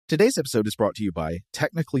Today's episode is brought to you by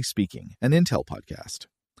Technically Speaking, an Intel podcast.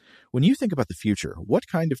 When you think about the future, what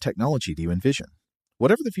kind of technology do you envision?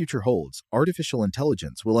 Whatever the future holds, artificial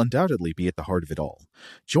intelligence will undoubtedly be at the heart of it all.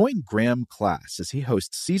 Join Graham Class as he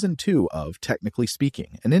hosts Season 2 of Technically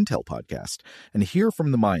Speaking, an Intel podcast, and hear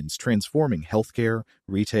from the minds transforming healthcare,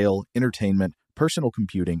 retail, entertainment, personal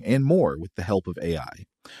computing, and more with the help of AI.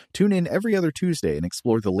 Tune in every other Tuesday and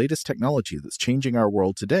explore the latest technology that's changing our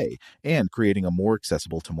world today and creating a more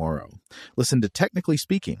accessible tomorrow. Listen to Technically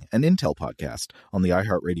Speaking, an Intel podcast on the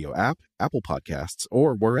iHeartRadio app, Apple Podcasts,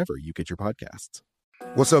 or wherever you get your podcasts.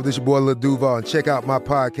 What's up, this your boy Lil Duval, and check out my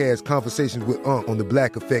podcast, Conversations with Unc, on the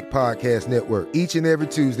Black Effect Podcast Network. Each and every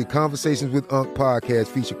Tuesday, Conversations with Unc podcast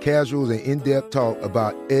feature casuals and in-depth talk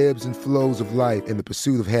about ebbs and flows of life and the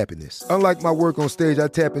pursuit of happiness. Unlike my work on stage, I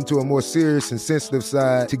tap into a more serious and sensitive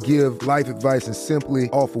side to give life advice and simply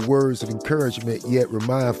offer words of encouragement, yet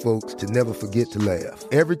remind folks to never forget to laugh.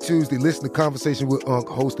 Every Tuesday, listen to Conversations with Unc,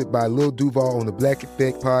 hosted by Lil Duval on the Black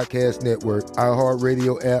Effect Podcast Network,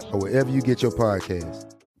 iHeartRadio app, or wherever you get your podcasts.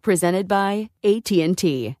 Presented by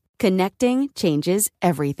AT&T. Connecting changes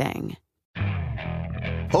everything.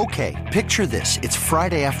 Okay, picture this. It's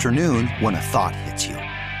Friday afternoon when a thought hits you.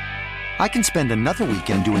 I can spend another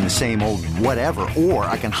weekend doing the same old whatever, or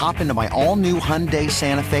I can hop into my all-new Hyundai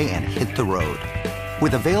Santa Fe and hit the road.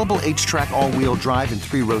 With available H-Track all-wheel drive and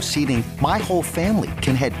 3-row seating, my whole family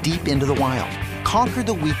can head deep into the wild. Conquer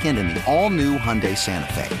the weekend in the all-new Hyundai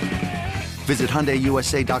Santa Fe. Visit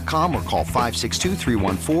HyundaiUSA.com or call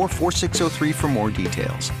 562-314-4603 for more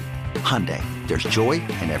details. Hyundai, there's joy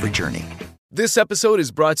in every journey. This episode is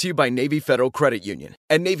brought to you by Navy Federal Credit Union.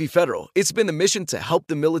 At Navy Federal, it's been the mission to help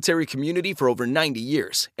the military community for over 90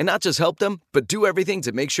 years. And not just help them, but do everything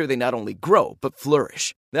to make sure they not only grow, but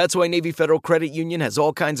flourish. That's why Navy Federal Credit Union has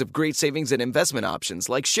all kinds of great savings and investment options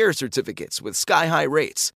like share certificates with sky-high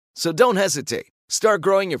rates. So don't hesitate. Start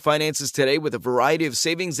growing your finances today with a variety of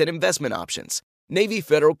savings and investment options. Navy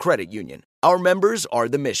Federal Credit Union. Our members are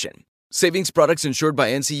the mission. Savings products insured by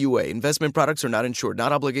NCUA. Investment products are not insured,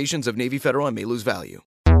 not obligations of Navy Federal and may lose value.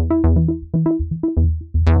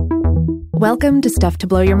 Welcome to Stuff to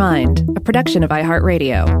Blow Your Mind, a production of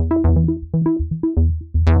iHeartRadio.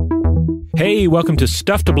 Hey, welcome to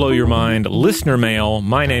Stuff to Blow Your Mind, listener mail.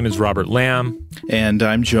 My name is Robert Lamb. And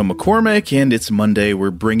I'm Joe McCormick, and it's Monday. We're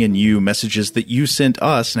bringing you messages that you sent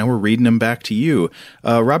us. Now we're reading them back to you.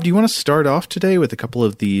 Rob, do you want to start off today with a couple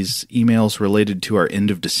of these emails related to our end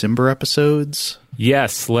of December episodes?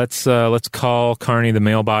 Yes, let's call Carney the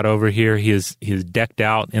mailbot over here. He is decked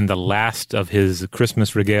out in the last of his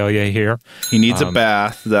Christmas regalia here. He needs a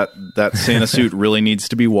bath. That Santa suit really needs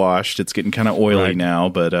to be washed. It's getting kind of oily now,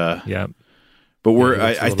 but yeah. But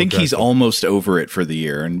I think he's almost over it for the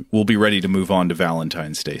year, and we'll be ready to move on to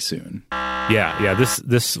Valentine's Day soon. Yeah.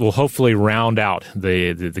 This will hopefully round out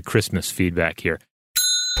the Christmas feedback here.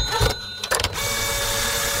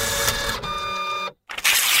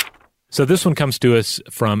 So this one comes to us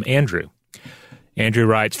from Andrew. Andrew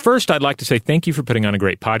writes, "First, I'd like to say thank you for putting on a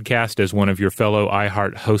great podcast. As one of your fellow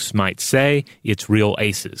iHeart hosts might say, it's real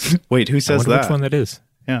aces." Wait, who says that? Which one that is?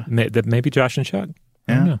 Yeah. Maybe Josh and Chuck?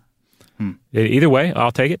 I don't know. Either Either way,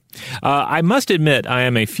 I'll take it. I must admit I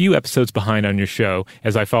am a few episodes behind on your show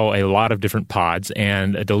as I follow a lot of different pods,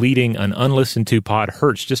 and deleting an unlistened to pod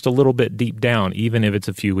hurts just a little bit deep down, even if it's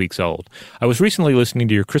a few weeks old. I was recently listening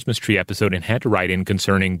to your Christmas tree episode and had to write in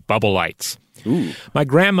concerning bubble lights. Ooh. My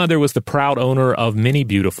grandmother was the proud owner of many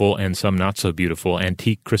beautiful and some not so beautiful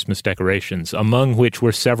antique Christmas decorations, among which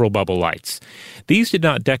were several bubble lights. These did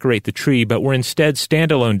not decorate the tree, but were instead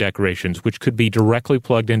standalone decorations which could be directly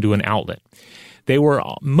plugged into an outlet. They were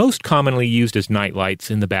most commonly used as night lights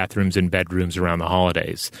in the bathrooms and bedrooms around the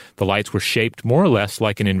holidays. The lights were shaped more or less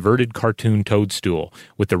like an inverted cartoon toadstool,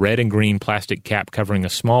 with the red and green plastic cap covering a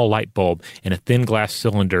small light bulb and a thin glass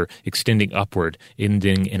cylinder extending upward,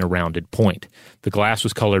 ending in a rounded point. The glass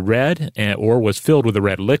was colored red, or was filled with a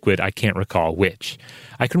red liquid, I can't recall which.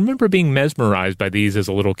 I can remember being mesmerized by these as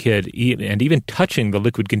a little kid, and even touching the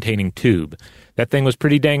liquid-containing tube. That thing was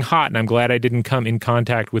pretty dang hot, and I'm glad I didn't come in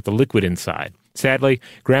contact with the liquid inside. Sadly,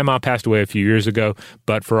 Grandma passed away a few years ago,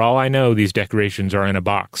 but for all I know, these decorations are in a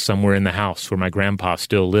box somewhere in the house where my grandpa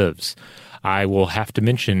still lives. I will have to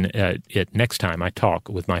mention it next time I talk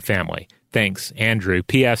with my family. Thanks, Andrew.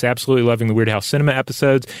 P.S. Absolutely loving the Weird House Cinema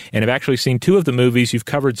episodes, and have actually seen 2 of the movies you've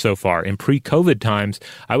covered so far. In pre-COVID times,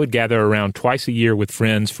 I would gather around twice a year with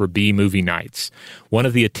friends for B-movie nights. One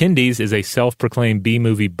of the attendees is a self-proclaimed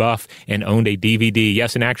B-movie buff and owned a DVD,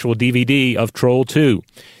 yes, an actual DVD, of Troll 2.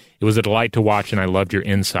 It was a delight to watch, and I loved your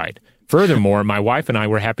insight. Furthermore, my wife and I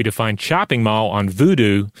were happy to find Chopping Mall on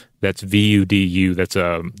Vudu. That's VUDU. That's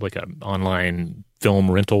like an online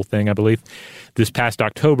film rental thing, I believe. This past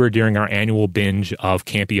October during our annual binge of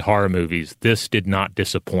campy horror movies. This did not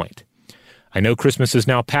disappoint. I know Christmas is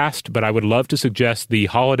now past, but I would love to suggest the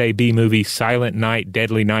holiday B-movie Silent Night,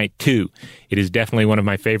 Deadly Night 2. It is definitely one of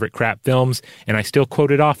my favorite crap films, and I still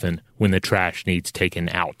quote it often when the trash needs taken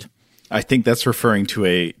out. I think that's referring to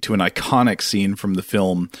an iconic scene from the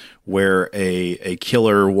film where a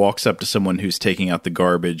killer walks up to someone who's taking out the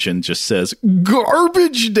garbage and just says,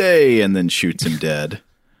 "Garbage day," and then shoots him dead.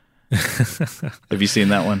 Have you seen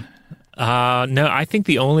that one? No, I think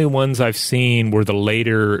the only ones I've seen were the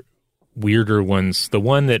later, weirder ones. The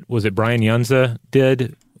one that, was it Brian Yunza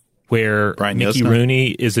did, where Mickey Rooney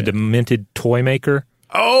is a demented toy maker?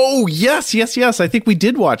 Oh, yes. I think we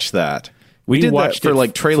did watch that. We did watch that for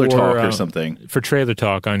like Trailer Talk or something. For Trailer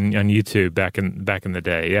Talk on YouTube back in the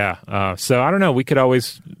day, yeah. So I don't know. We could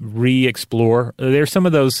always re-explore. There's some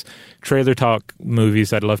of those Trailer Talk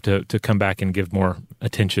movies I'd love to come back and give more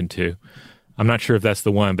attention to. I'm not sure if that's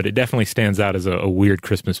the one, but it definitely stands out as a weird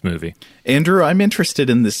Christmas movie. Andrew, I'm interested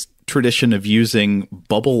in this tradition of using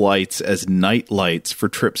bubble lights as night lights for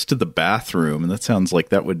trips to the bathroom, and that sounds like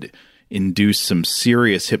that would induce some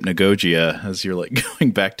serious hypnagogia as you're like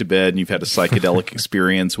going back to bed and you've had a psychedelic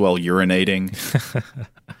experience while urinating.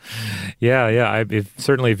 Yeah.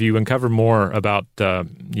 Certainly, if you uncover more about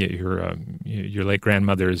your late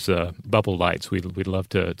grandmother's bubble lights, we'd love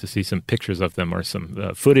to see some pictures of them or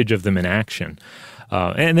some footage of them in action.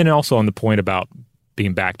 And then also on the point about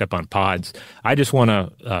being backed up on pods, I just want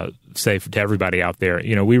to say to everybody out there,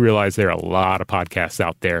 we realize there are a lot of podcasts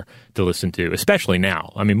out there to listen to, especially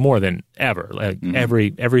now. I mean, more than ever.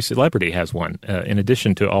 Every celebrity has one, in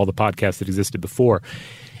addition to all the podcasts that existed before.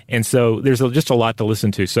 And so there's just a lot to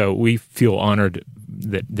listen to. So we feel honored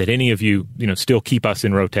that any of you, still keep us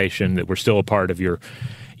in rotation, that we're still a part of your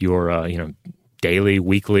daily,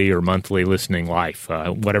 weekly, or monthly listening life,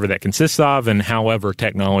 whatever that consists of, and however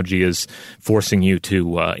technology is forcing you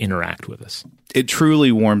to interact with us. It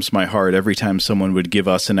truly warms my heart every time someone would give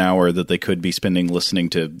us an hour that they could be spending listening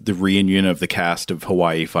to the reunion of the cast of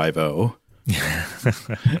Hawaii Five-0.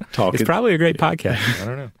 It's probably a great podcast. I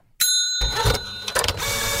don't know.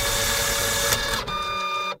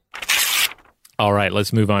 All right,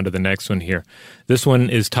 let's move on to the next one here. This one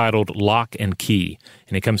is titled Lock and Key,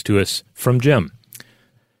 and it comes to us from Jim.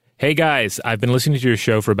 Hey guys, I've been listening to your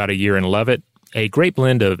show for about a year and love it. A great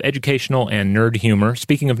blend of educational and nerd humor.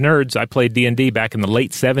 Speaking of nerds, I played D&D back in the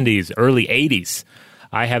late 70s, early 80s.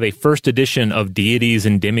 I have a first edition of Deities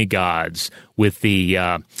and Demigods with the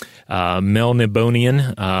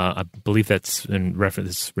Melnibonian. I believe that's in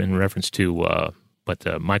reference to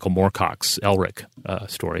Michael Moorcock's Elric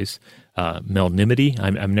stories. Melnimity.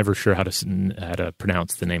 I'm never sure how to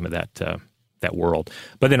pronounce the name of that world.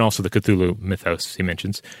 But then also the Cthulhu mythos he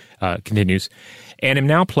mentions continues. And I'm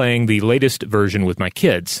now playing the latest version with my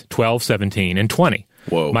kids, 12, 17, and 20.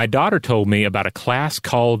 Whoa. My daughter told me about a class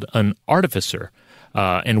called an Artificer.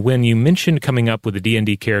 And when you mentioned coming up with a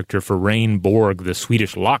D&D character for Rain Borg, the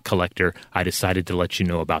Swedish lock collector, I decided to let you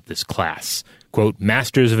know about this class. Quote,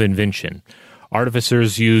 Masters of Invention.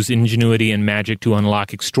 Artificers use ingenuity and magic to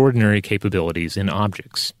unlock extraordinary capabilities in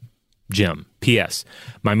objects. Jim. P.S.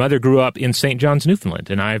 My mother grew up in St. John's, Newfoundland,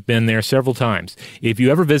 and I've been there several times. If you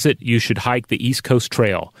ever visit, you should hike the East Coast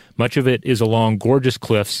Trail. Much of it is along gorgeous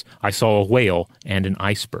cliffs. I saw a whale and an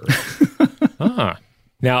iceberg.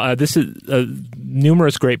 Now, this is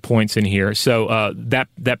numerous great points in here. So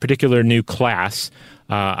that particular new class,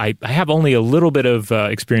 I have only a little bit of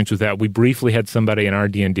experience with that. We briefly had somebody in our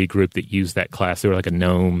D&D group that used that class. They were like a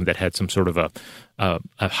gnome that had some sort of a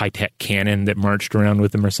high-tech cannon that marched around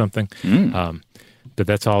with them or something. But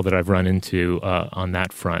that's all that I've run into on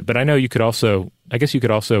that front. But I know you could also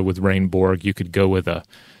with Rain Borg, you could go with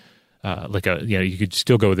you could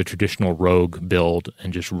still go with a traditional rogue build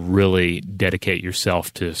and just really dedicate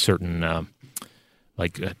yourself to certain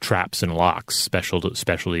traps and locks,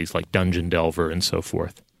 specialties like Dungeon Delver and so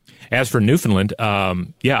forth. As for Newfoundland, I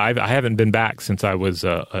haven't been back since I was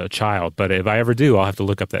a child, but if I ever do, I'll have to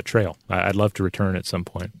look up that trail. I'd love to return at some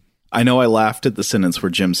point. I know I laughed at the sentence where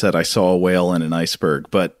Jim said, I saw a whale and an iceberg,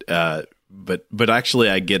 but actually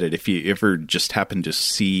I get it. If you ever just happen to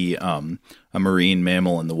see a marine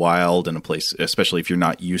mammal in the wild in a place, especially if you're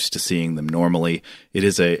not used to seeing them normally, it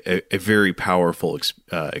is a very powerful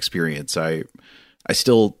experience. I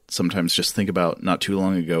still sometimes just think about not too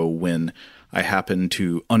long ago when I happened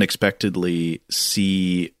to unexpectedly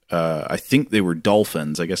see I think they were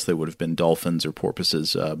dolphins. I guess they would have been dolphins or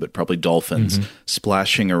porpoises, but probably dolphins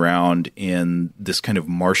splashing around in this kind of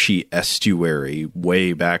marshy estuary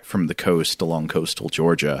way back from the coast along coastal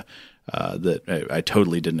Georgia. That I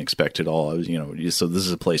totally didn't expect at all. I was, so this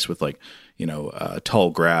is a place with tall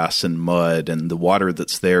grass and mud, and the water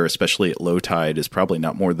that's there, especially at low tide, is probably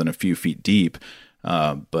not more than a few feet deep.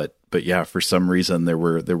 But yeah, for some reason there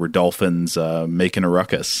were dolphins making a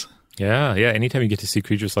ruckus. Yeah. Anytime you get to see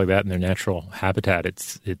creatures like that in their natural habitat,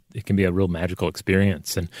 it can be a real magical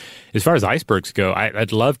experience. And as far as icebergs go,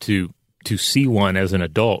 I'd love to see one as an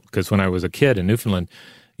adult, because when I was a kid in Newfoundland,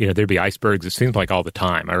 there'd be icebergs. It seems like all the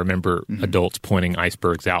time. I remember adults pointing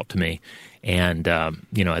icebergs out to me. And,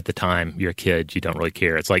 at the time, you're a kid, you don't really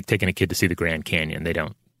care. It's like taking a kid to see the Grand Canyon.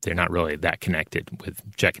 They're not really that connected with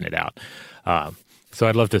checking it out. So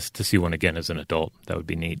I'd love to see one again as an adult. That would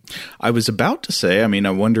be neat. I was about to say, I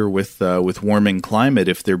wonder with warming climate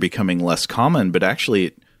if they're becoming less common, but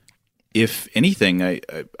actually, if anything,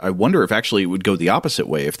 I wonder if actually it would go the opposite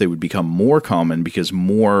way, if they would become more common because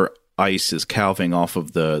more ice is calving off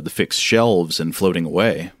of the fixed shelves and floating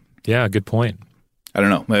away. Yeah, good point. I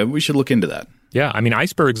don't know. We should look into that. Yeah,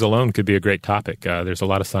 icebergs alone could be a great topic. There's a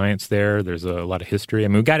lot of science there. There's a lot of history.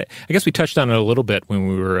 We got it. I guess we touched on it a little bit when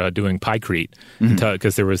we were doing Pykrete,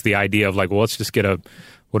 because there was the idea of let's just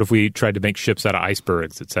what if we tried to make ships out of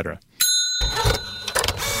icebergs, etc.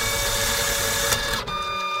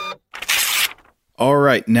 All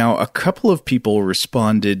right. Now, a couple of people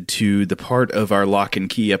responded to the part of our Lock and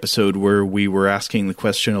Key episode where we were asking the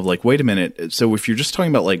question of wait a minute. So if you're just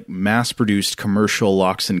talking about mass-produced commercial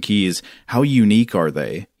locks and keys, how unique are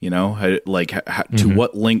they? To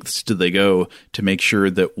what lengths do they go to make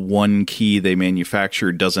sure that one key they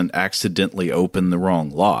manufacture doesn't accidentally open the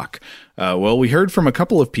wrong lock? Well, we heard from a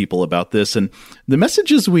couple of people about this, and the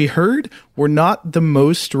messages we heard were not the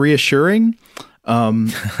most reassuring.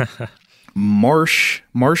 Marsh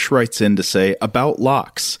writes in to say, about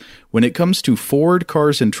locks. When it comes to Ford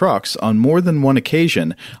cars and trucks, on more than one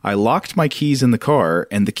occasion, I locked my keys in the car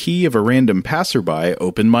and the key of a random passerby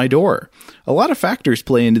opened my door. A lot of factors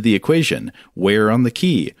play into the equation. Where on the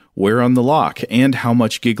key, where on the lock, and how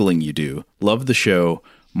much giggling you do. Love the show,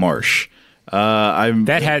 Marsh. They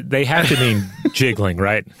have to mean jiggling,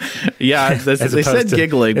 right? Yeah, they said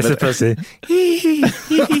giggling. It's supposed to.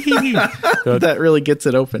 That really gets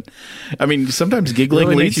it open. Sometimes giggling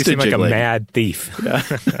really leads makes you to seem jiggling. like a mad thief. Yeah.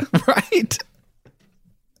 Right.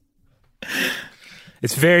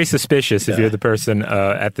 It's very suspicious if you're the person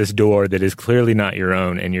at this door that is clearly not your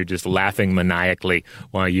own, and you're just laughing maniacally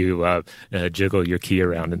while you jiggle your key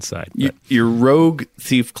around inside. You're rogue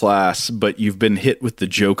thief class, but you've been hit with the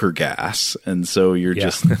Joker gas, and so you're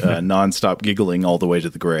just nonstop giggling all the way to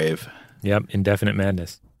the grave. Yep, indefinite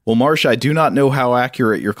madness. Well, Marsh, I do not know how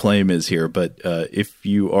accurate your claim is here, but if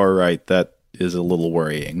you are right, that is a little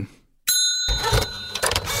worrying.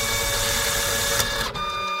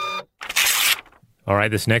 All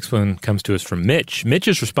right, this next one comes to us from Mitch. Mitch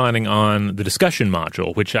is responding on the discussion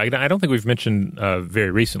module, which I don't think we've mentioned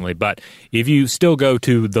very recently, but if you still go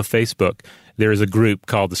to the Facebook, there is a group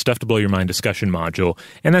called the Stuff to Blow Your Mind discussion module,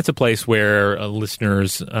 and that's a place where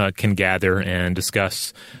listeners can gather and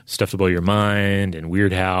discuss Stuff to Blow Your Mind and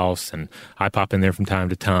Weird House, and I pop in there from time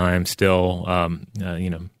to time still,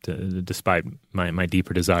 despite my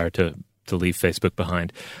deeper desire to leave Facebook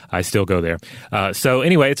behind. I still go there. So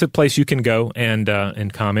anyway, it's a place you can go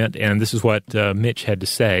and comment. And this is what Mitch had to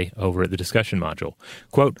say over at the discussion module.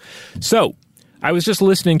 Quote, "So I was just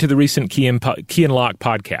listening to the recent Key and Lock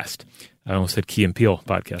podcast." I almost said Key and Peele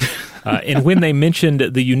podcast. And when they mentioned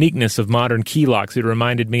the uniqueness of modern key locks, it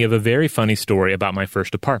reminded me of a very funny story about my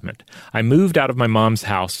first apartment. I moved out of my mom's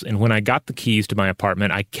house, and when I got the keys to my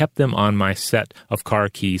apartment, I kept them on my set of car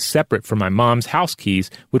keys separate from my mom's house keys,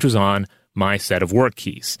 which was on my set of work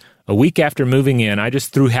keys. A week after moving in, I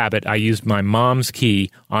just through habit, I used my mom's key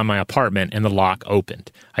on my apartment and the lock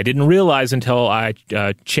opened. I didn't realize until I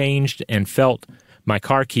changed and felt my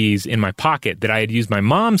car keys in my pocket that I had used my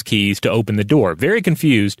mom's keys to open the door. Very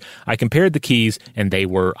confused, I compared the keys and they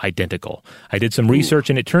were identical. I did some research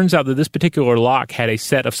and it turns out that this particular lock had a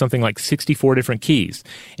set of something like 64 different keys.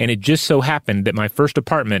 And it just so happened that my first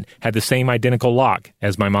apartment had the same identical lock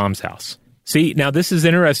as my mom's house. See, now this is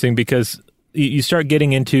interesting because you start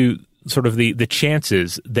getting into sort of the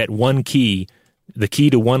chances that one key, the key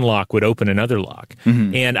to one lock would open another lock.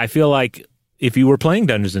 Mm-hmm. And I feel like if you were playing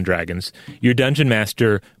Dungeons and Dragons, your dungeon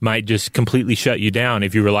master might just completely shut you down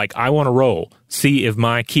if you were like, I want to roll. See if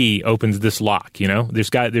my key opens this lock, you know? There's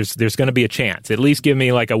going to be a chance. At least give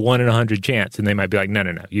me like a 1 in 100 chance. And they might be like, no,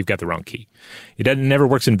 you've got the wrong key. It never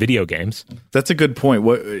works in video games. That's a good point.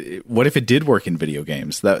 What if it did work in video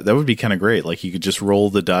games? That would be kind of great. Like you could just roll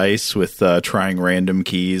the dice with trying random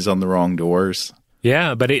keys on the wrong doors.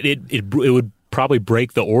 Yeah, but it would probably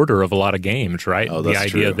break the order of a lot of games, right? Oh, that's the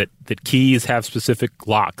idea true. that keys have specific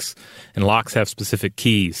locks and locks have specific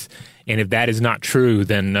keys. And if that is not true,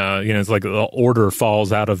 then it's like the order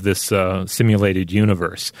falls out of this simulated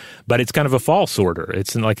universe. But it's kind of a false order.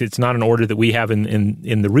 It's not an order that we have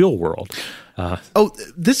in the real world.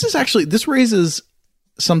 This raises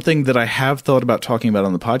something that I have thought about talking about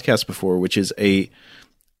on the podcast before, which is a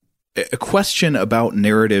question about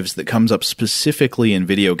narratives that comes up specifically in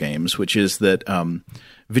video games, which is that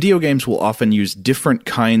video games will often use different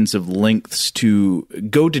kinds of lengths to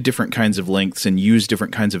go to different kinds of lengths and use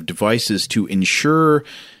different kinds of devices to ensure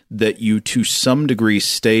that you, to some degree,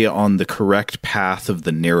 stay on the correct path of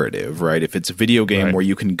the narrative, right? If it's a video game where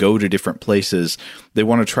you can go to different places, they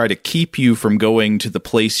want to try to keep you from going to the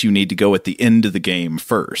place you need to go at the end of the game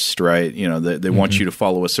first, right? You know, they want you to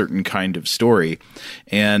follow a certain kind of story.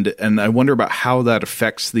 And I wonder about how that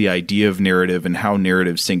affects the idea of narrative and how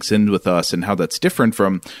narrative sinks in with us and how that's different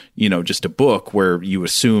from, just a book where you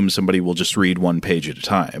assume somebody will just read one page at a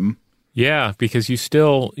time. Yeah, because you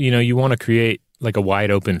still, you want to create like a wide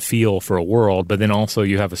open feel for a world, but then also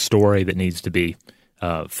you have a story that needs to be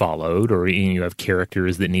followed, or you have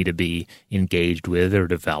characters that need to be engaged with or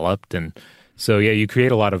developed. And so, you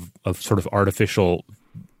create a lot of sort of artificial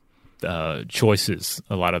choices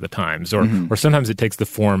a lot of the times, or sometimes it takes the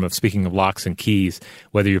form of, speaking of locks and keys,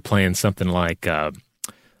 whether you're playing something like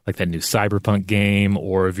that new Cyberpunk game,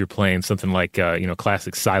 or if you're playing something like,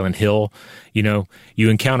 classic Silent Hill, you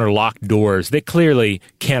encounter locked doors that clearly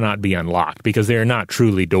cannot be unlocked because they are not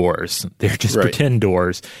truly doors. They're just pretend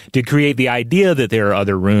doors to create the idea that there are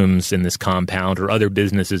other rooms in this compound or other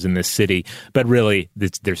businesses in this city, but really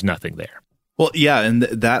there's nothing there. Well, yeah, and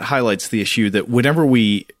that highlights the issue that whenever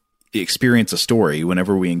we experience a story,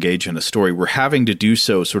 whenever we engage in a story, we're having to do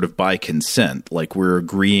so sort of by consent. Like we're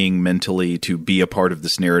agreeing mentally to be a part of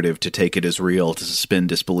this narrative, to take it as real, to suspend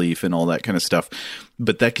disbelief and all that kind of stuff.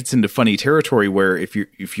 But that gets into funny territory where if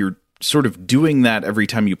you're sort of doing that every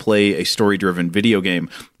time you play a story-driven video game,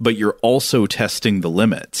 but you're also testing the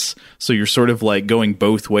limits. So you're sort of like going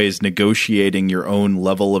both ways, negotiating your own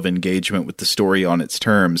level of engagement with the story on its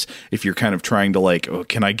terms. If you're kind of trying to like, oh,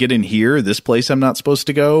 can I get in here? This place I'm not supposed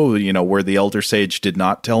to go, where the Elder Sage did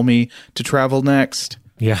not tell me to travel next.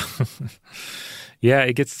 Yeah. Yeah,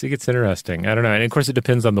 it gets interesting. I don't know. And of course it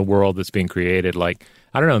depends on the world that's being created. Like,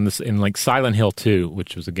 I don't know, in like Silent Hill 2,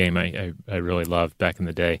 which was a game I really loved back in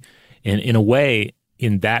the day. And in a way,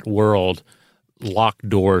 in that world, locked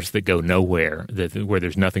doors that go nowhere, where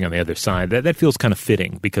there's nothing on the other side, that feels kind of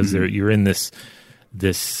fitting because you're in this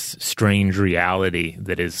strange reality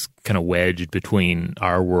that is kind of wedged between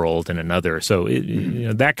our world and another. So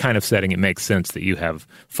that kind of setting, it makes sense that you have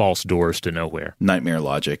false doors to nowhere. Nightmare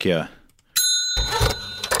logic, yeah.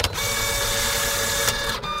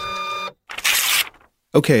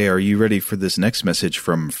 Okay, are you ready for this next message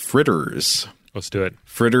from Fritters? Let's do it.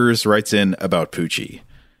 Fritters writes in about Poochie.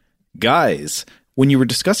 Guys, when you were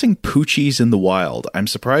discussing Poochies in the wild, I'm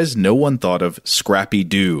surprised no one thought of Scrappy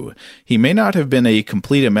Doo. He may not have been a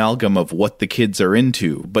complete amalgam of what the kids are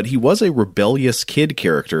into, but he was a rebellious kid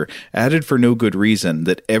character, added for no good reason,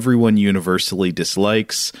 that everyone universally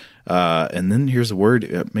dislikes. And then here's a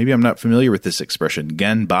word, maybe I'm not familiar with this expression,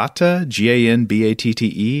 Ganbata,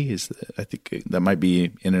 G-A-N-B-A-T-T-E. I think that might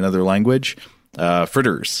be in another language.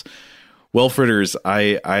 Fritters. Well, Fritters,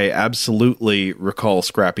 I absolutely recall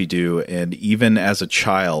Scrappy Doo, and even as a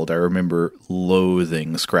child, I remember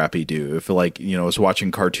loathing Scrappy Doo. I feel like, I was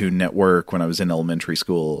watching Cartoon Network when I was in elementary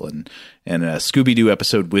school, and a Scooby-Doo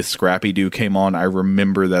episode with Scrappy Doo came on. I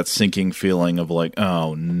remember that sinking feeling of like,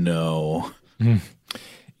 oh no.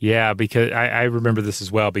 Yeah, because I remember this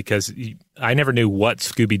as well, because I never knew what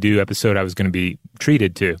Scooby-Doo episode I was going to be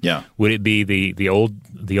treated to. Yeah. Would it be the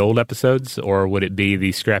old episodes, or would it be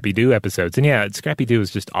the Scrappy-Doo episodes? And yeah, Scrappy-Doo was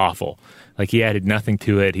just awful. Like, he added nothing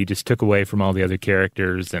to it. He just took away from all the other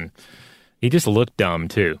characters, and he just looked dumb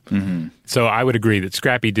too. Mm-hmm. So I would agree that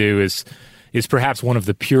Scrappy-Doo is perhaps one of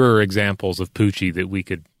the purer examples of Poochie that we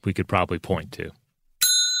could probably point to.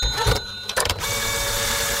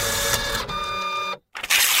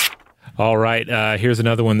 All right, here's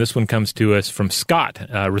another one. This one comes to us from Scott,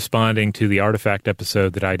 responding to the Artifact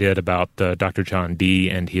episode that I did about Dr. John Dee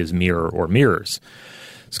and his mirror or mirrors.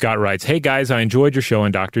 Scott writes, "Hey guys, I enjoyed your show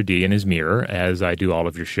on Dr. D and his mirror, as I do all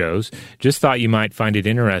of your shows. Just thought you might find it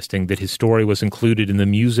interesting that his story was included in the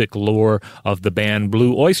music lore of the band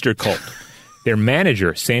Blue Oyster Cult. Their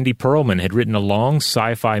manager, Sandy Pearlman, had written a long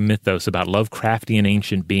sci-fi mythos about Lovecraftian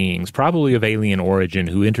ancient beings, probably of alien origin,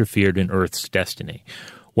 who interfered in Earth's destiny.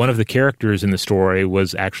 One of the characters in the story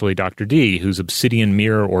was actually Dr. D, whose obsidian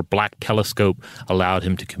mirror or black telescope allowed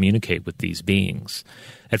him to communicate with these beings.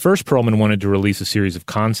 At first, Pearlman wanted to release a series of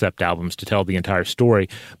concept albums to tell the entire story,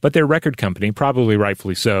 but their record company, probably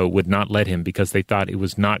rightfully so, would not let him because they thought it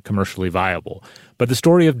was not commercially viable. But the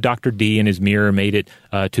story of Dr. D and his mirror made it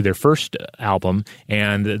to their first album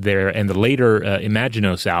and the later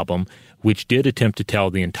Imaginos album, which did attempt to tell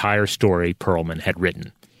the entire story Pearlman had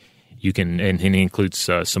written. You can, and he includes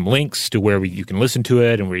some links to where you can listen to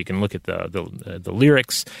it and where you can look at the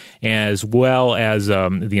lyrics, as well as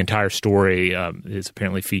the entire story is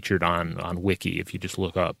apparently featured on Wiki if you just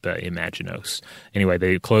look up Imaginos. Anyway,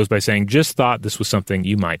 they close by saying, "Just thought this was something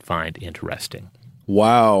you might find interesting."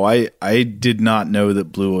 Wow, I did not know that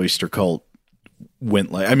Blue Oyster Cult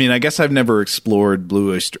went like. I mean, I guess I've never explored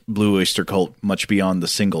Blue Oyster Cult much beyond the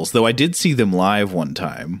singles, though I did see them live one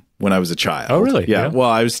time when I was a child. Oh, really? Yeah.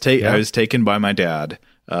 Well, I was taken by my dad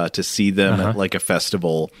to see them at like a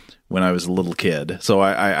festival when I was a little kid. So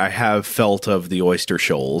I have felt of the oyster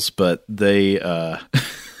shoals, but they I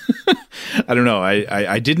don't know.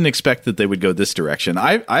 I didn't expect that they would go this direction.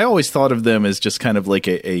 I always thought of them as just kind of like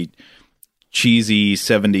a cheesy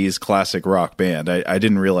 70s classic rock band. I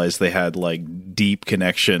didn't realize they had like deep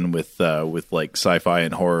connection with like sci-fi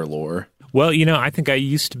and horror lore. Well, I think I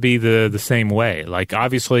used to be the same way. Like,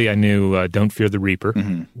 obviously, I knew "Don't Fear the Reaper,"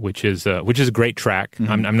 which is a great track.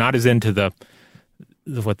 Mm-hmm. I'm not as into the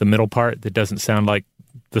middle part that doesn't sound like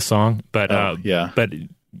the song, but but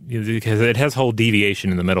because it has whole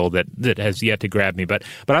deviation in the middle that has yet to grab me. But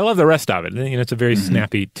I love the rest of it. It's a very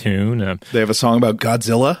snappy tune. They have a song about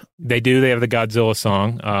Godzilla. They do. They have the Godzilla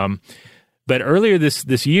song. But earlier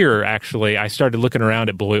this year, actually, I started looking around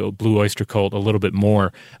at Blue Oyster Cult a little bit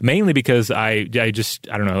more, mainly because I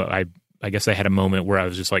don't know, I guess I had a moment where I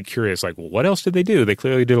was just like curious, like, well, what else did they do? They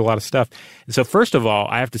clearly did a lot of stuff. And so first of all,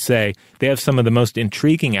 I have to say they have some of the most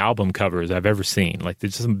intriguing album covers I've ever seen. Like,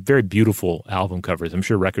 there's some very beautiful album covers. I'm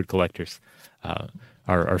sure record collectors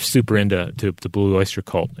are super into the Blue Oyster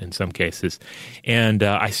Cult in some cases. And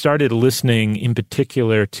I started listening in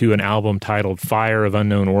particular to an album titled Fire of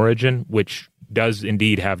Unknown Origin, which does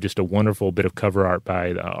indeed have just a wonderful bit of cover art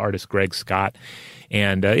by the artist Greg Scott.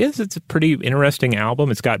 And yes, it's a pretty interesting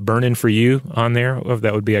album. It's got Burnin' For You on there.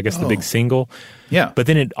 That would be, I guess, the big single. Yeah. But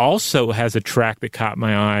then it also has a track that caught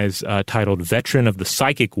my eyes titled Veteran of the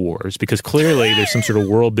Psychic Wars, because clearly there's some sort of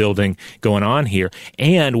world building going on here.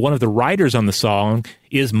 And one of the writers on the song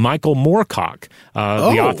is Michael Moorcock,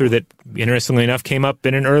 the author that, interestingly enough, came up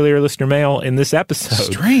in an earlier listener mail in this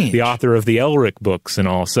episode. Strange. The author of the Elric books and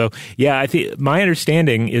all. So, yeah, I think my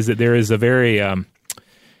understanding is that there is a very...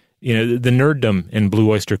 the nerddom in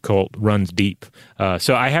Blue Oyster Cult runs deep.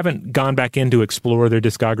 So I haven't gone back in to explore their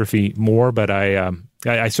discography more, but I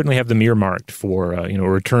certainly have them earmarked for a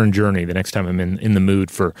return journey the next time I'm in the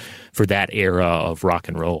mood for that era of rock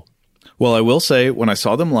and roll. Well, I will say, when I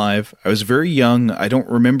saw them live, I was very young. I don't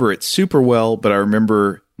remember it super well, but I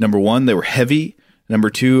remember, number one, they were heavy.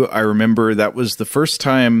 Number two, I remember that was the first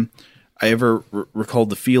time I ever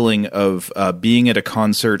recalled the feeling of being at a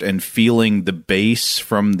concert and feeling the bass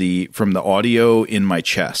from the audio in my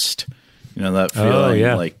chest. That feeling,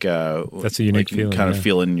 like that's a unique feeling. Kind of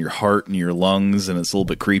feel it in your heart and your lungs, and it's a little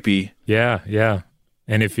bit creepy. Yeah, yeah.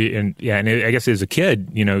 And I guess as a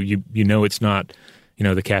kid, you know it's not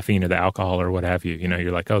the caffeine or the alcohol or what have you.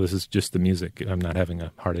 You're like, oh, this is just the music. I'm not having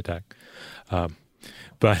a heart attack.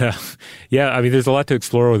 But yeah, I mean, there's a lot to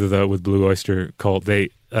explore with Blue Oyster Cult.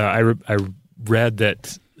 I read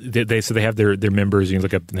that they have their members. You can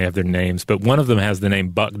look up and they have their names, but one of them has the name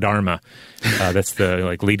Buck Dharma. That's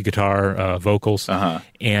the lead guitar vocals.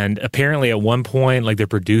 And apparently at one point, like their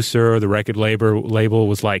producer, the record label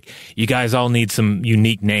was like, "You guys all need some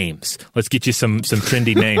unique names. Let's get you some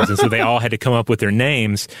trendy names." And so they all had to come up with their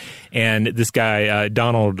names. And this guy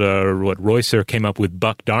Donald Roycer came up with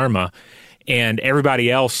Buck Dharma, and everybody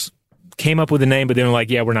else came up with a name, but they were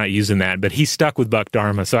like, yeah, we're not using that. But he stuck with Buck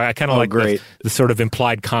Dharma. So I kind of like the sort of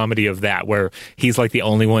implied comedy of that, where he's like the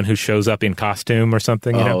only one who shows up in costume or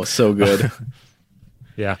something. So good.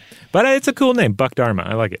 Yeah. But it's a cool name, Buck Dharma.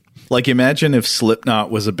 I like it. Like, imagine if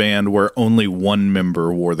Slipknot was a band where only one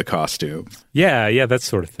member wore the costume. Yeah, that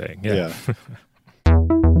sort of thing. Yeah.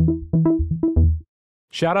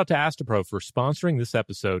 Shout out to Astapro for sponsoring this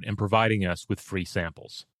episode and providing us with free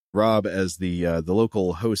samples. Rob, as the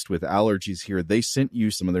local host with allergies here, they sent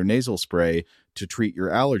you some of their nasal spray to treat your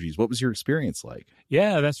allergies. What was your experience like?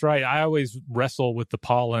 Yeah, that's right. I always wrestle with the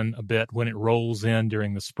pollen a bit when it rolls in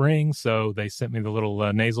during the spring, so they sent me the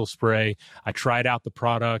little nasal spray. I tried out the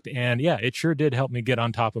product, and yeah, it sure did help me get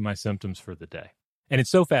on top of my symptoms for the day. And it's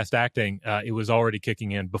so fast-acting, it was already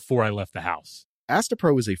kicking in before I left the house.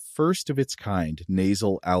 Astepro is a first-of-its-kind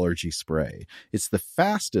nasal allergy spray. It's the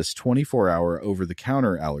fastest 24-hour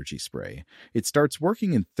over-the-counter allergy spray. It starts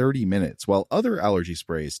working in 30 minutes, while other allergy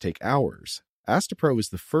sprays take hours. Astepro is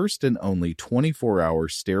the first and only 24-hour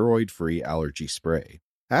steroid-free allergy spray.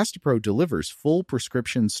 Astepro delivers full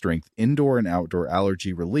prescription-strength indoor and outdoor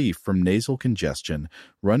allergy relief from nasal congestion,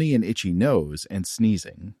 runny and itchy nose, and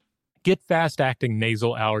sneezing. Get fast-acting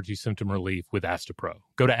nasal allergy symptom relief with Astepro.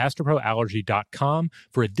 Go to asteproallergy.com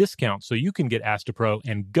for a discount so you can get Astepro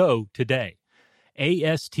and go today.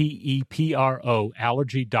 ASTEPRO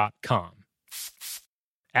allergy.com.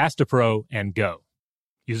 Astepro and go.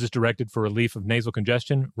 Use as directed for relief of nasal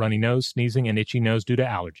congestion, runny nose, sneezing, and itchy nose due to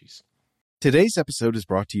allergies. Today's episode is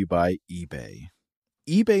brought to you by eBay.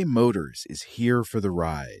 eBay Motors is here for the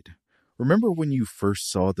ride. Remember when you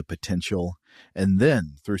first saw the potential? And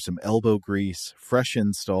then, through some elbow grease, fresh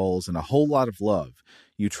installs, and a whole lot of love,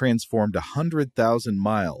 you transformed 100,000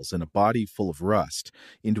 miles and a body full of rust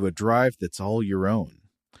into a drive that's all your own.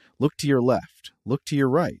 Look to your left. Look to your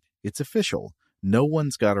right. It's official. No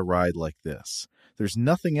one's got a ride like this. There's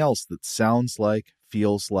nothing else that sounds like,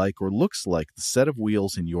 feels like, or looks like the set of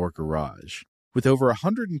wheels in your garage. With over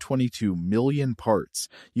 122 million parts,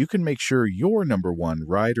 you can make sure your number one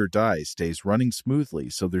ride or die stays running smoothly,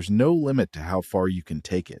 so there's no limit to how far you can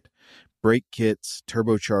take it. Brake kits,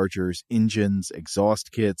 turbochargers, engines,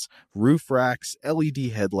 exhaust kits, roof racks, LED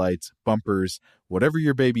headlights, bumpers, whatever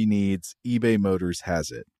your baby needs, eBay Motors has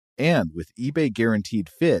it. And with eBay Guaranteed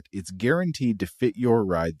Fit, it's guaranteed to fit your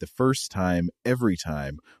ride the first time, every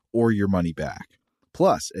time, or your money back.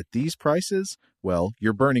 Plus, at these prices, well,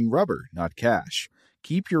 you're burning rubber, not cash.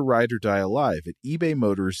 Keep your ride or die alive at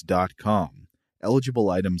ebaymotors.com. Eligible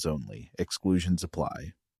items only. Exclusions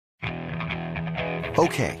apply.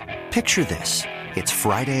 Okay, picture this. It's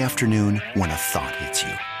Friday afternoon when a thought hits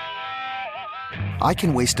you. I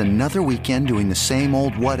can waste another weekend doing the same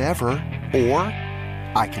old whatever, or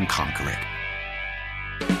I can conquer it.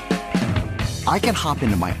 I can hop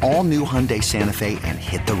into my all-new Hyundai Santa Fe and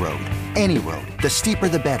hit the road. Any road. The steeper,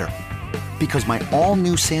 the better. Because my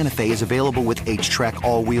all-new Santa Fe is available with H-Track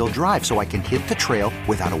all-wheel drive, so I can hit the trail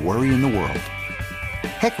without a worry in the world.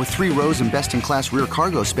 Heck, with 3 rows and best-in-class rear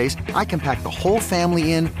cargo space, I can pack the whole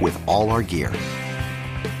family in with all our gear.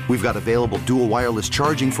 We've got available dual wireless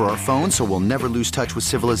charging for our phones, so we'll never lose touch with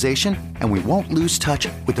civilization, and we won't lose touch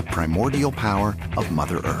with the primordial power of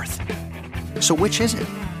Mother Earth. So which is it?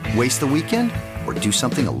 Waste the weekend or do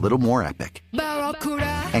something a little more epic?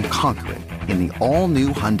 And conquer it in the all-new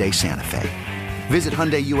Hyundai Santa Fe. Visit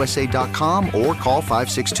HyundaiUSA.com or call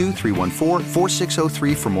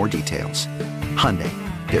 562-314-4603 for more details. Hyundai,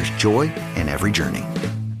 there's joy in every journey.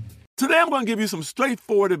 Today I'm going to give you some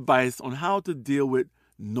straightforward advice on how to deal with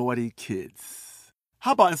naughty kids.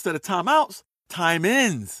 How about instead of timeouts,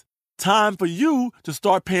 time-ins? Time for you to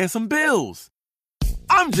start paying some bills.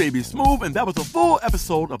 I'm JB Smoove, and that was a full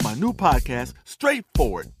episode of my new podcast,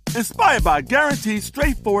 Straightforward, inspired by guaranteed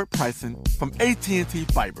straightforward pricing from AT&T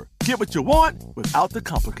Fiber. Get what you want without the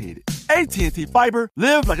complicated. AT&T Fiber,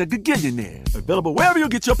 live like a gigillionaire. Available wherever you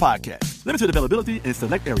get your podcast. Limited availability in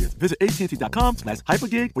select areas. Visit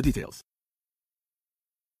AT&T.com/hypergig for details.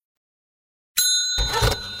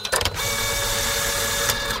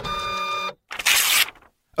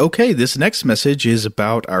 Okay, this next message is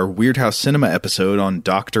about our Weird House Cinema episode on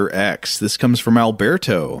Dr. X. This comes from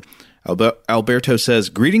Alberto. Alberto says,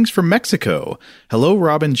 "Greetings from Mexico. Hello,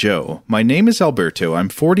 Rob and Joe. My name is Alberto. I'm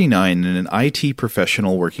 49 and an IT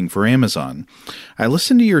professional working for Amazon. I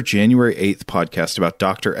listened to your January 8th podcast about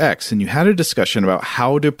Dr. X, and you had a discussion about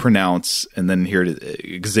how to pronounce, and then here it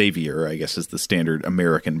is, Xavier, I guess is the standard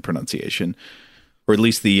American pronunciation, or at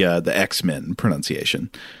least the X-Men pronunciation.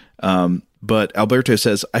 But Alberto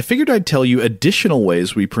says, I figured I'd tell you additional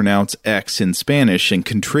ways we pronounce X in Spanish and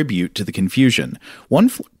contribute to the confusion. One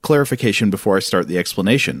clarification before I start the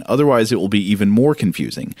explanation. Otherwise, it will be even more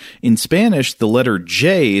confusing. In Spanish, the letter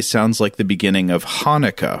J sounds like the beginning of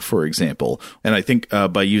Hanukkah, for example. And I think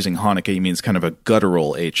by using Hanukkah, he means kind of a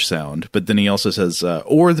guttural H sound. But then he also says,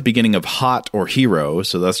 or the beginning of hot or hero.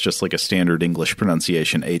 So that's just like a standard English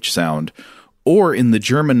pronunciation H sound. Or in the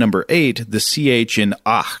German number 8, the CH in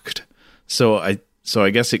Acht. So I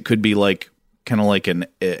guess it could be like kind of like an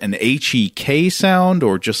HEK sound,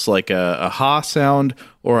 or just like a ha sound,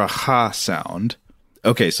 or a ha sound?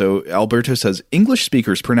 Okay, so Alberto says, English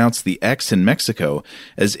speakers pronounce the X in Mexico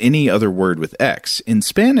as any other word with X. In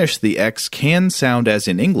Spanish, the X can sound as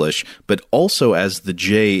in English, but also as the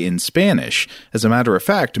J in Spanish. As a matter of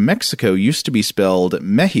fact, Mexico used to be spelled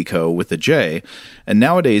Mexico with a J, and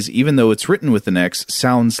nowadays, even though it's written with an X,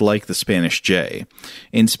 sounds like the Spanish J.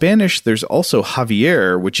 In Spanish, there's also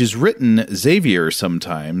Javier, which is written Xavier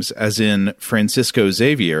sometimes, as in Francisco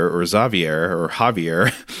Xavier, or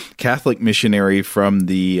Javier, Catholic missionary from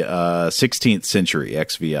the 16th century,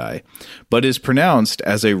 XVI, but is pronounced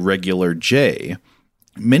as a regular J.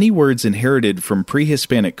 Many words inherited from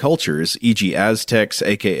pre-Hispanic cultures, e.g. Aztecs,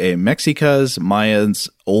 aka Mexicas, Mayans,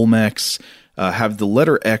 Olmecs, have the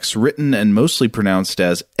letter X written and mostly pronounced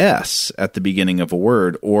as S at the beginning of a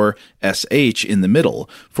word, or SH in the middle.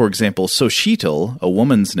 For example, Xochitl, a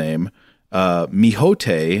woman's name,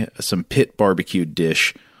 Mijote, some pit barbecued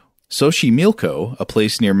dish, Xochimilco, a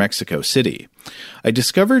place near Mexico City. I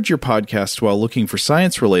discovered your podcast while looking for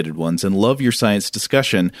science-related ones and love your science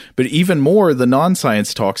discussion, but even more the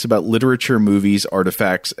non-science talks about literature, movies,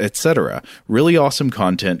 artifacts, etc. Really awesome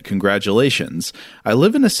content. Congratulations. I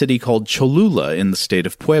live in a city called Cholula in the state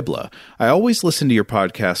of Puebla. I always listen to your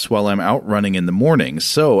podcasts while I'm out running in the mornings,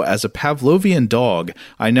 so as a Pavlovian dog,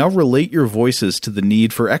 I now relate your voices to the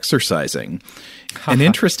need for exercising. An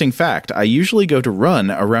interesting fact, I usually go to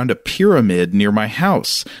run around a pyramid near my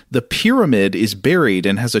house. The pyramid is buried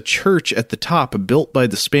and has a church at the top built by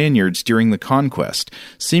the Spaniards during the conquest.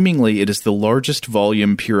 Seemingly, it is the largest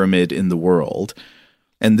volume pyramid in the world.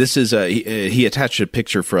 And this is he attached a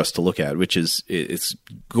picture for us to look at, which is it's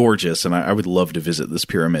gorgeous, and I would love to visit this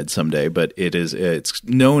pyramid someday. But it's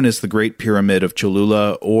known as the Great Pyramid of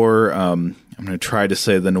Cholula, or I'm going to try to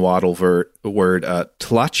say the Nahuatl word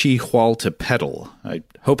Tlachihualtepetl. I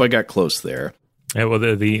hope I got close there. Yeah, well,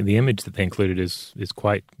 the image that they included is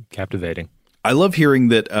quite captivating. I love hearing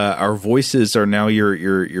that our voices are now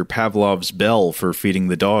your Pavlov's bell for feeding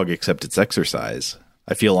the dog, except it's exercise.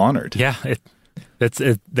 I feel honored. Yeah, that's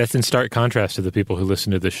in stark contrast to the people who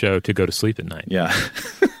listen to the show to go to sleep at night. Yeah.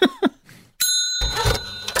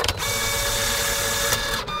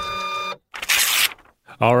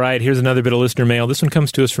 All right, here's another bit of listener mail. This one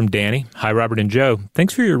comes to us from Danny. Hi, Robert and Joe.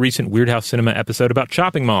 Thanks for your recent Weird House Cinema episode about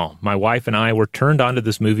Chopping Mall. My wife and I were turned on to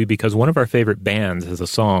this movie because one of our favorite bands has a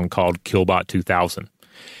song called Killbot 2000.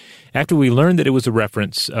 After we learned that it was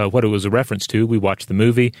what it was a reference to, we watched the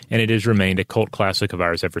movie, and it has remained a cult classic of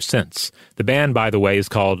ours ever since. The band, by the way, is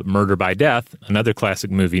called Murder by Death, another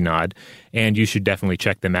classic movie nod, and you should definitely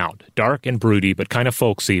check them out. Dark and broody, but kind of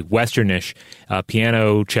folksy, westernish,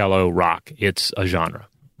 piano, cello, rock. It's a genre.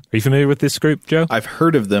 Are you familiar with this group, Joe? I've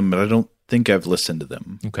heard of them, but I don't think I've listened to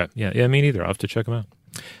them. Okay. Yeah, me neither. I'll have to check them out.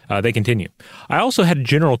 They continue. I also had a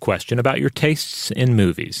general question about your tastes in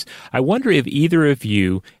movies. I wonder if either of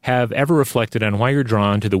you have ever reflected on why you're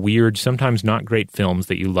drawn to the weird, sometimes not great films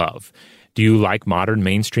that you love. Do you like modern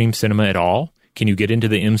mainstream cinema at all? Can you get into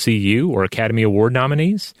the MCU or Academy Award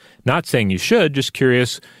nominees? Not saying you should, just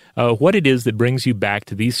curious what it is that brings you back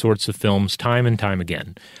to these sorts of films time and time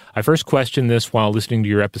again. I first questioned this while listening to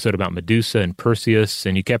your episode about Medusa and Perseus,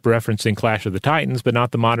 and you kept referencing Clash of the Titans, but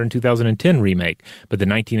not the modern 2010 remake, but the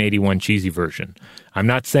 1981 cheesy version. I'm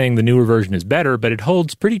not saying the newer version is better, but it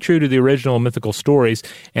holds pretty true to the original mythical stories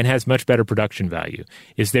and has much better production value.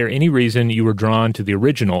 Is there any reason you were drawn to the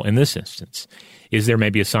original in this instance? Is there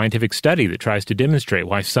maybe a scientific study that tries to demonstrate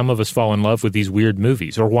why some of us fall in love with these weird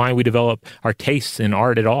movies, or why we develop our tastes in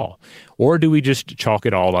art at all? Or do we just chalk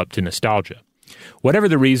it all up to nostalgia? Whatever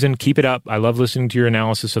the reason, keep it up. I love listening to your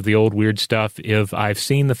analysis of the old weird stuff. If I've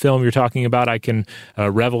seen the film you're talking about, I can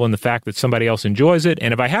revel in the fact that somebody else enjoys it.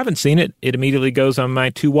 And if I haven't seen it, it immediately goes on my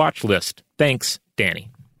to-watch list. Thanks, Danny.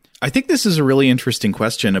 I think this is a really interesting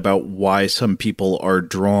question about why some people are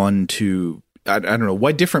drawn to... I don't know,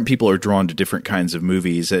 why different people are drawn to different kinds of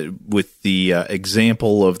movies, with the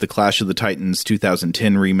example of the Clash of the Titans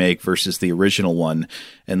 2010 remake versus the original one,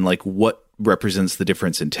 and like what represents the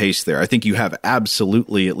difference in taste there. I think you have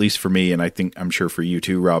absolutely, at least for me, and I'm sure for you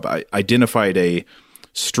too, Rob, I identified a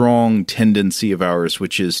strong tendency of ours,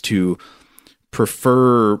 which is to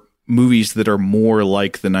prefer movies that are more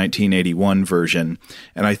like the 1981 version.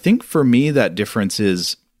 And I think for me that difference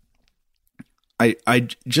is I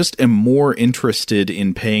just am more interested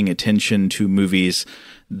in paying attention to movies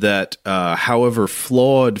that, however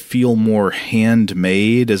flawed, feel more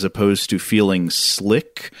handmade as opposed to feeling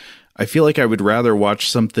slick. I feel like I would rather watch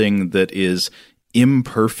something that is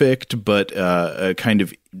imperfect but kind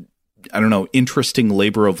of I don't know, interesting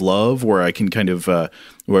labor of love where I can kind of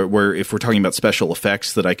where if we're talking about special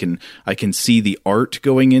effects, that I can see the art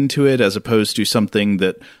going into it, as opposed to something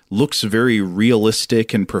that looks very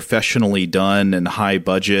realistic and professionally done and high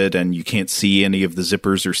budget, and you can't see any of the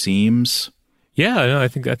zippers or seams. Yeah, no, I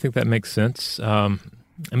think that makes sense. I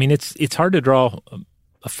mean, it's hard to draw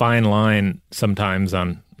a fine line sometimes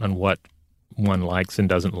on what one likes and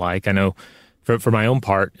doesn't like. I know for my own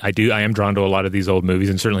part, I am drawn to a lot of these old movies,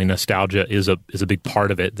 and certainly nostalgia is a big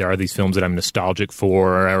part of it. There are these films that I'm nostalgic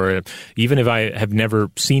for, or even if I have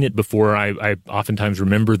never seen it before, I oftentimes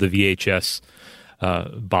remember the VHS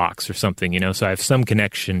box or something, so I have some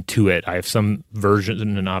connection to it. I have some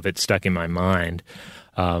version of it stuck in my mind.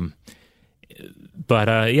 But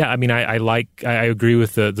I mean, I agree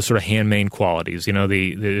with the sort of handmade qualities.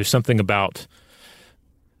 There's something about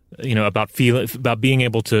being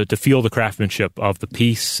able to feel the craftsmanship of the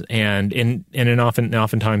piece, and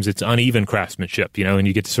oftentimes it's uneven craftsmanship, and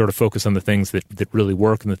you get to sort of focus on the things that really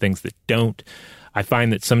work and the things that don't. I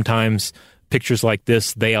find that sometimes pictures like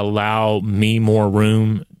this, they allow me more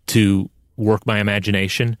room to work my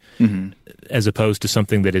imagination, as opposed to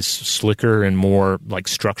something that is slicker and more like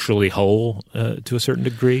structurally whole to a certain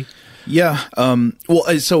degree. Yeah.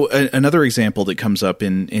 So another example that comes up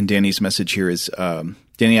in Danny's message here is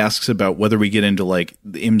Danny asks about whether we get into like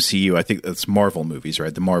the MCU. I think that's Marvel movies,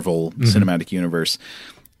 right? The Marvel Cinematic Universe.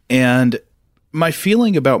 And my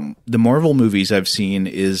feeling about the Marvel movies I've seen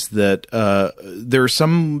is that there are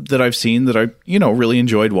some that I've seen that I really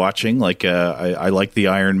enjoyed watching. Like I like the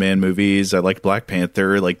Iron Man movies. I like Black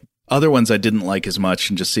Panther. Like other ones I didn't like as much,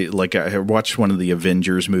 and just see, like I watched one of the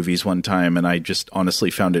Avengers movies one time, and I just honestly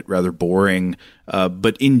found it rather boring.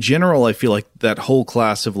 But in general, I feel like that whole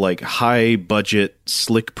class of like high budget,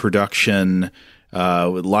 slick production,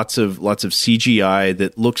 with lots of CGI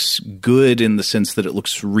that looks good in the sense that it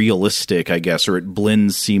looks realistic, I guess, or it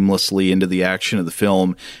blends seamlessly into the action of the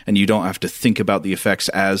film, and you don't have to think about the effects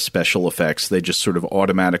as special effects. They just sort of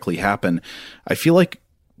automatically happen. I feel like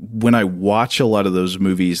when I watch a lot of those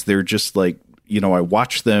movies, they're just like, I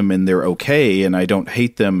watch them and they're okay and I don't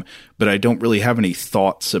hate them, but I don't really have any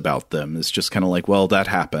thoughts about them. It's just kind of like, well, that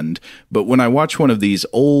happened. But when I watch one of these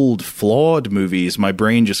old, flawed movies, my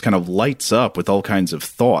brain just kind of lights up with all kinds of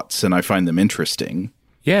thoughts, and I find them interesting.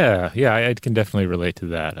 Yeah, I can definitely relate to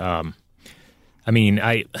that. I mean,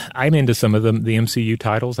 I'm into some of the MCU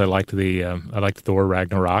titles. I liked Thor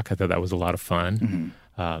Ragnarok. I thought that was a lot of fun. Mm-hmm.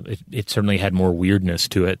 It certainly had more weirdness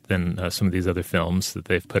to it than some of these other films that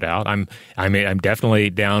they've put out. I'm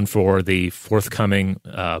definitely down for the forthcoming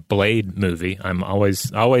Blade movie. I'm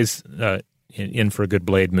always in for a good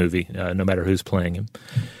Blade movie, no matter who's playing him.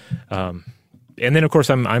 And then, of course,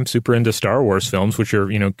 I'm super into Star Wars films, which are,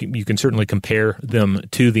 you can certainly compare them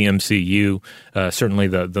to the MCU, certainly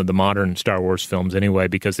the modern Star Wars films anyway,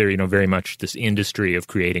 because they're, very much this industry of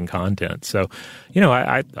creating content. So,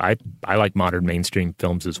 I like modern mainstream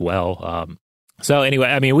films as well. So anyway,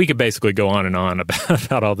 I mean, we could basically go on and on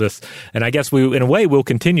about all this. And I guess in a way, we'll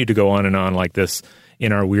continue to go on and on like this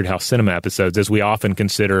in our Weird House Cinema episodes, as we often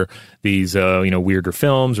consider these, weirder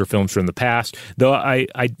films or films from the past. Though I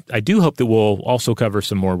do hope that we'll also cover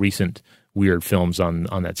some more recent weird films on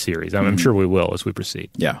that series. I'm sure we will as we proceed.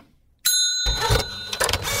 Yeah.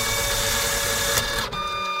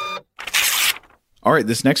 All right,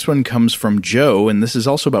 this next one comes from Joe, and this is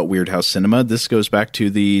also about Weird House Cinema. This goes back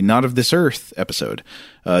to the Not of This Earth episode.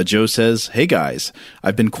 Joe says, "Hey guys,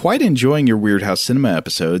 I've been quite enjoying your Weird House Cinema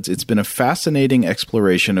episodes. It's been a fascinating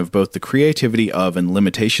exploration of both the creativity of and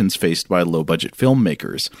limitations faced by low-budget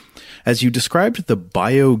filmmakers. As you described the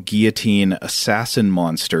bio-guillotine assassin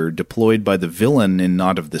monster deployed by the villain in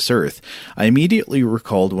Not of This Earth, I immediately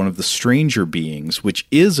recalled one of the stranger beings, which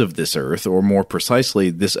is of this earth, or more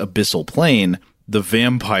precisely, this abyssal plane, the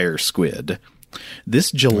vampire squid.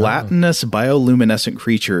 This gelatinous bioluminescent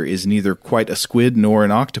creature is neither quite a squid nor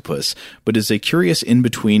an octopus, but is a curious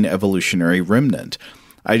in-between evolutionary remnant.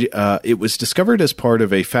 It was discovered as part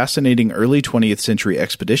of a fascinating early 20th century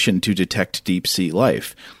expedition to detect deep-sea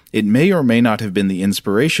life. It may or may not have been the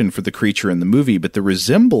inspiration for the creature in the movie, but the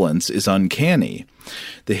resemblance is uncanny.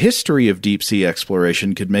 The history of deep-sea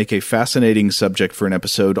exploration could make a fascinating subject for an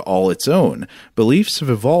episode all its own. Beliefs have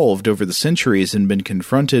evolved over the centuries and been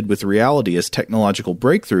confronted with reality as technological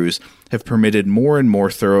breakthroughs have permitted more and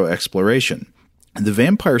more thorough exploration. The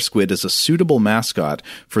vampire squid is a suitable mascot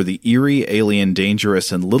for the eerie, alien,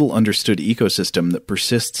 dangerous, and little understood ecosystem that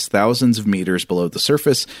persists thousands of meters below the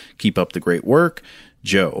surface. Keep up the great work.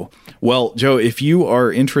 Joe. Well, Joe, if you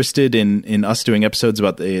are interested in us doing episodes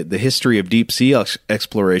about the history of deep sea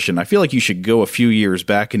exploration, I feel like you should go a few years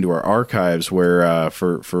back into our archives where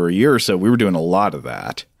for a year or so we were doing a lot of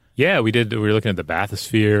that. Yeah, we did. We were looking at the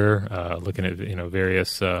bathysphere, looking at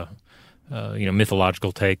various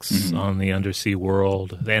mythological takes on the undersea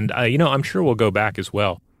world, and I'm sure we'll go back as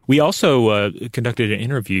well. We also conducted an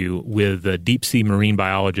interview with deep sea marine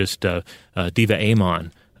biologist Diva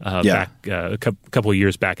Amon. Back a couple of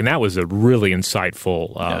years back, and that was a really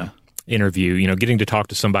insightful interview. Getting to talk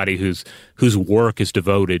to somebody whose work is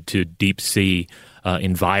devoted to deep sea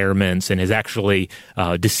environments and has actually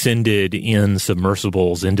descended in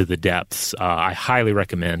submersibles into the depths. I highly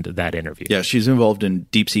recommend that interview. Yeah, she's involved in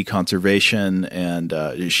deep sea conservation, and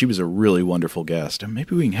she was a really wonderful guest. And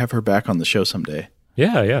maybe we can have her back on the show someday.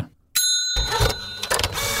 Yeah.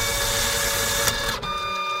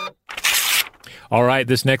 All right,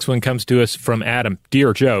 this next one comes to us from Adam.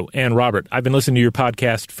 Dear Joe and Robert, I've been listening to your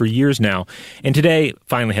podcast for years now, and today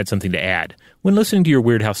finally had something to add. When listening to your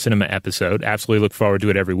Weird House Cinema episode, absolutely look forward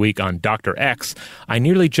to it every week on Dr. X, I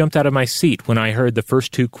nearly jumped out of my seat when I heard the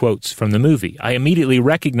first two quotes from the movie. I immediately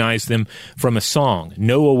recognized them from a song,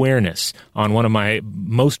 No Awareness, on one of my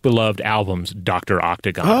most beloved albums, Dr.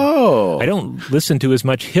 Octagon. Oh! I don't listen to as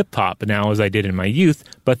much hip-hop now as I did in my youth,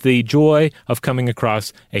 but the joy of coming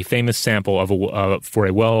across a famous sample of for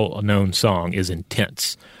a well-known song is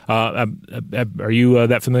intense. Are you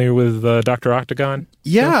that familiar with Dr. Octagon?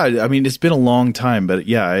 Yeah, I mean, it's been a long time, but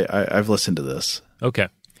yeah, I've listened to this. Okay.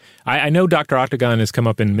 I know Dr. Octagon has come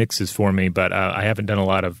up in mixes for me, but I haven't done a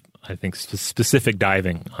lot of, I think, specific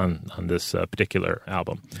diving on this particular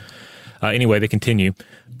album. Anyway, they continue.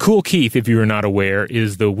 Kool Keith, if you are not aware,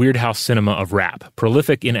 is the Weird House Cinema of rap.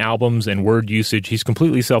 Prolific in albums and word usage, he's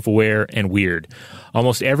completely self-aware and weird.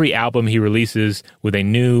 Almost every album he releases with a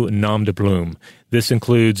new nom de plume. This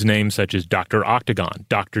includes names such as Dr. Octagon,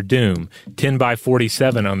 Dr. Doom,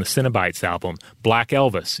 10x47 on the Cenobites album, Black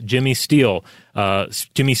Elvis, Jimmy Steele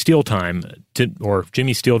Time, or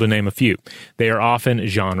Jimmy Steele to name a few. They are often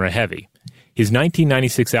genre-heavy. His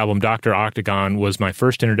 1996 album, Dr. Octagon, was my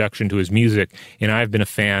first introduction to his music, and I've been a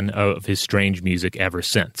fan of his strange music ever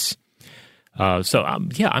since. I'm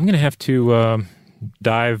going to have to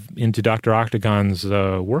dive into Dr. Octagon's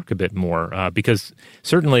work a bit more, because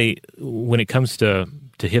certainly when it comes to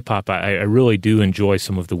hip-hop, I really do enjoy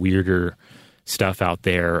some of the weirder stuff out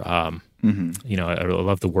there. I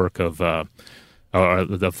love the work of the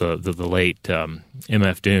late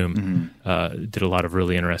MF Doom. Did a lot of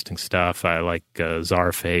really interesting stuff. I like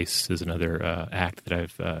Czarface is another act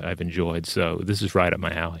that I've enjoyed. So this is right up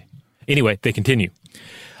my alley. Anyway, they continue.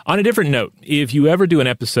 On a different note, if you ever do an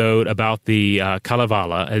episode about the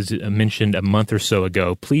Kalevala, as mentioned a month or so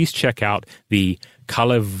ago, please check out the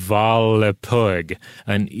Kalevala-poeg,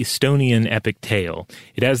 an Estonian epic tale.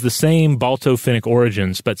 It has the same Balto-Finnic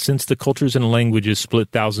origins, but since the cultures and languages split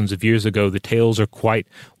thousands of years ago, the tales are quite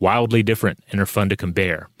wildly different and are fun to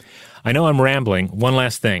compare. I know I'm rambling. One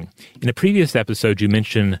last thing. In a previous episode, you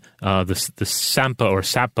mentioned the Sampo or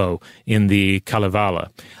Sapo in the Kalevala.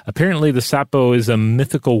 Apparently, the Sapo is a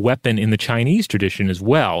mythical weapon in the Chinese tradition as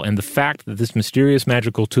well, and the fact that this mysterious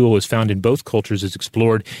magical tool is found in both cultures is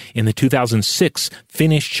explored in the 2006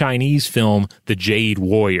 Finnish-Chinese film The Jade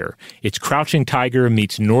Warrior. It's Crouching Tiger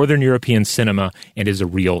meets Northern European cinema and is a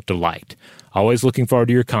real delight. Always looking forward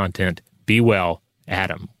to your content. Be well,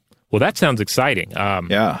 Adam. Well, that sounds exciting.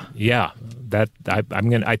 Yeah.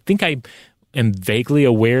 I think I am vaguely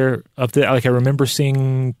aware of the. Like, I remember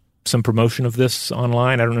seeing some promotion of this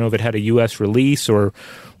online. I don't know if it had a U.S. release or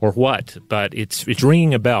what, but it's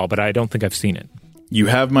ringing a bell. But I don't think I've seen it. You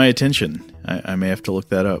have my attention. I may have to look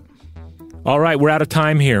that up. All right, we're out of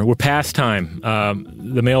time here. We're past time.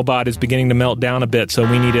 The mailbot is beginning to melt down a bit, so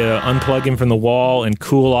we need to unplug him from the wall and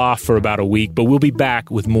cool off for about a week, but we'll be back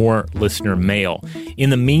with more listener mail. In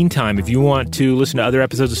the meantime, if you want to listen to other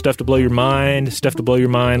episodes of Stuff to Blow Your Mind,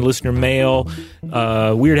 listener mail,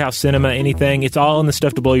 Weird House Cinema, anything, it's all in the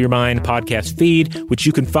Stuff to Blow Your Mind podcast feed, which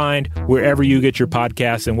you can find wherever you get your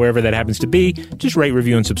podcasts and wherever that happens to be. Just rate,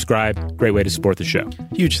 review, and subscribe. Great way to support the show.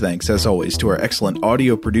 Huge thanks, as always, to our excellent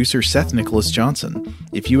audio producer, Seth Nicholas Johnson.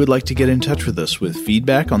 If you would like to get in touch with us with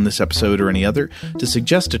feedback on this episode or any other, to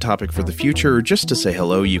suggest a topic for the future, or just to say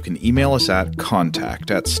hello, you can email us at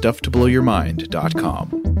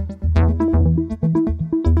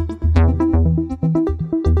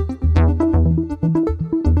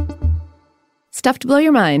Stuff to Blow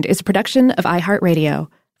Your Mind is a production of iHeartRadio.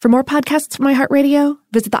 For more podcasts from iHeartRadio,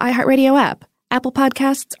 visit the iHeartRadio app, Apple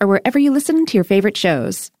Podcasts, or wherever you listen to your favorite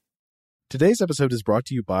shows. Today's episode is brought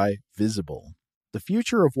to you by Visible. The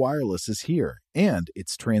future of wireless is here, and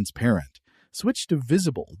it's transparent. Switch to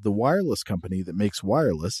Visible, the wireless company that makes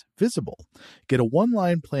wireless visible. Get a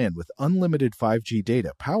one-line plan with unlimited 5G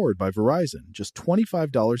data powered by Verizon, just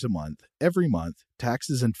 $25 a month, every month,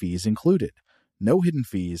 taxes and fees included. No hidden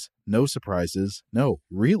fees, no surprises, no,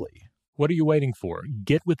 really. What are you waiting for?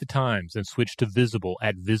 Get with the times and switch to Visible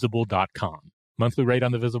at Visible.com. Monthly rate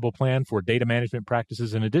on the Visible plan for data management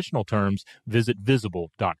practices and additional terms, visit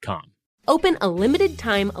Visible.com. Open a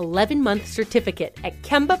limited-time 11-month certificate at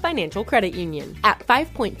Kemba Financial Credit Union. At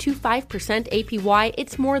 5.25% APY,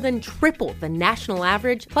 it's more than triple the national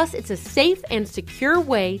average, plus it's a safe and secure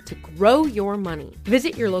way to grow your money.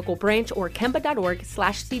 Visit your local branch or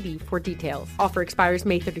kemba.org/cb for details. Offer expires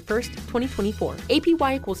May 31st, 2024.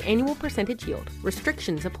 APY equals annual percentage yield.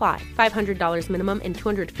 Restrictions apply. $500 minimum and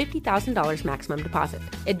 $250,000 maximum deposit.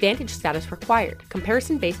 Advantage status required.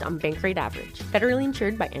 Comparison based on bank rate average. Federally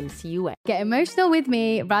insured by NCUA. Get emotional with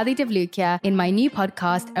me, Radhi Devlukia, in my new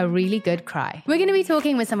podcast, A Really Good Cry. We're going to be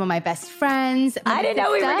talking with some of my best friends. I didn't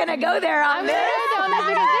know we were going to go there on this.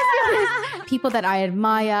 People that I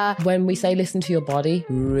admire. When we say listen to your body,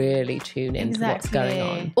 really tune into what's going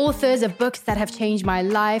on. Authors of books that have changed my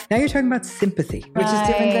life. Now you're talking about sympathy, which is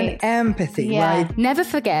different than empathy, right? Never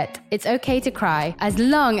forget, it's okay to cry as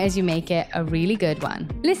long as you make it a really good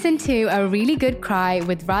one. Listen to A Really Good Cry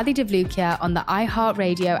with Radhi Devlukia on the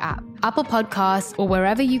iHeartRadio app, Apple Podcasts, or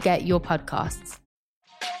wherever you get your podcasts.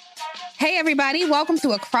 Hey, everybody. Welcome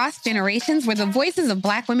to Across Generations, where the voices of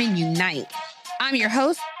Black women unite. I'm your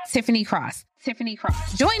host, Tiffany Cross.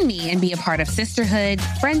 Join me and be a part of sisterhood,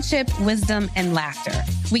 friendship, wisdom, and laughter.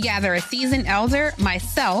 We gather a seasoned elder,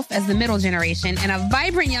 myself as the middle generation, and a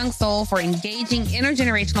vibrant young soul for engaging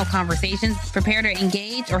intergenerational conversations. Prepare to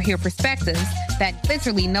engage or hear perspectives that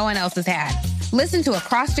literally no one else has had. Listen to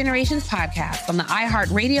Across Generations podcast on the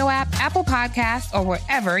iHeartRadio app, Apple Podcasts, or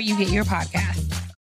wherever you get your podcasts.